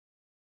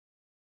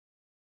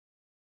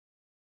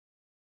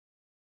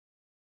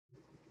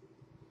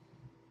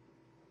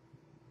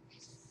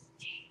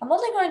I'm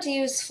only going to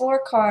use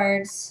 4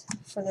 cards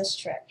for this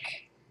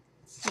trick.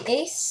 The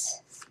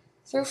ace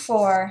through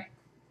 4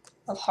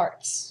 of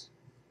hearts.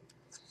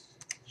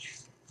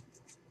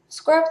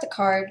 Square up the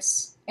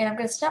cards, and I'm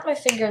going to snap my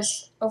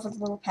fingers over the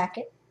little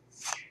packet,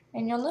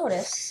 and you'll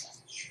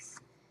notice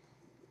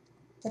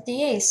that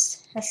the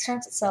ace has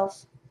turned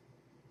itself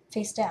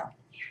face down.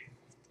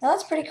 Now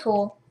that's pretty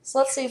cool, so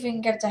let's see if we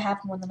can get it to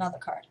happen with another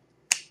card.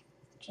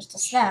 Just a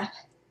snap.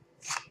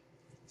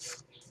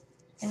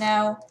 And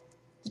now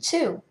the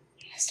 2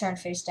 has turned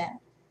face down.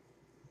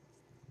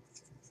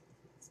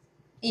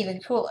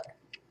 Even cooler.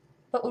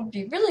 But what would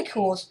be really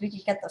cool is if we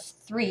could get the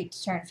 3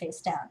 to turn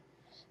face down.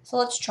 So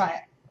let's try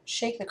it.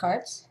 Shake the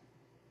cards.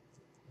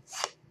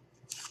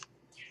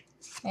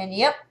 And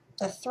yep,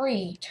 the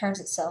 3 turns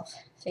itself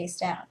face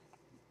down.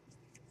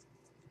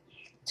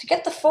 To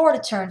get the 4 to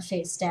turn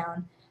face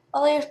down,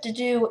 all I have to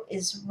do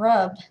is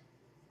rub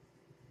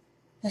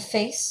the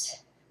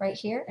face right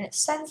here, and it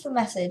sends the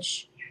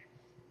message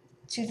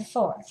to the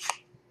 4.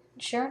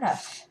 And sure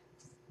enough,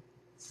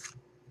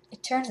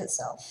 it turns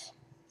itself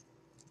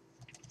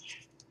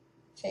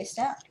face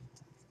down.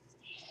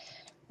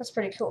 That's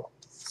pretty cool.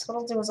 So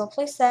what I'll do is I'll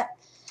place that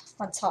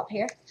on top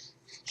here.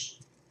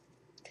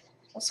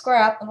 We'll square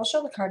up and we'll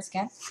show the cards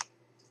again.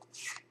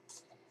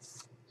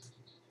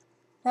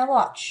 Now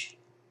watch.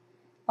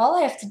 All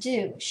I have to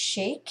do is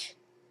shake,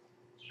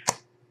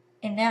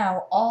 and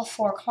now all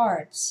 4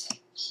 cards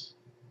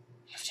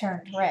have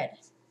turned red.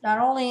 Not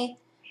only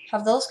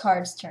have those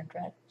cards turned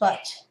red,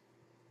 but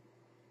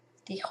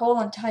the whole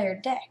entire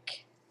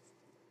deck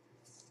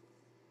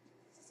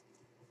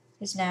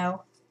is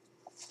now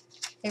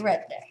a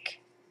red deck.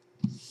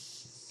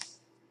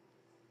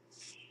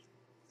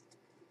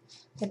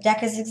 The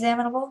deck is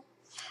examinable,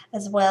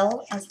 as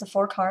well as the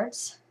 4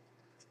 cards,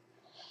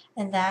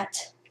 and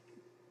that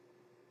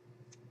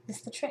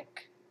is the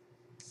trick.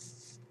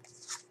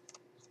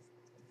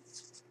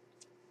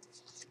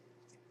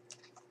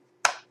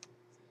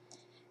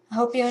 I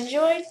hope you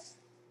enjoyed.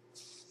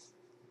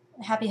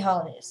 Happy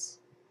holidays.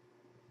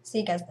 See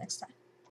you guys next time.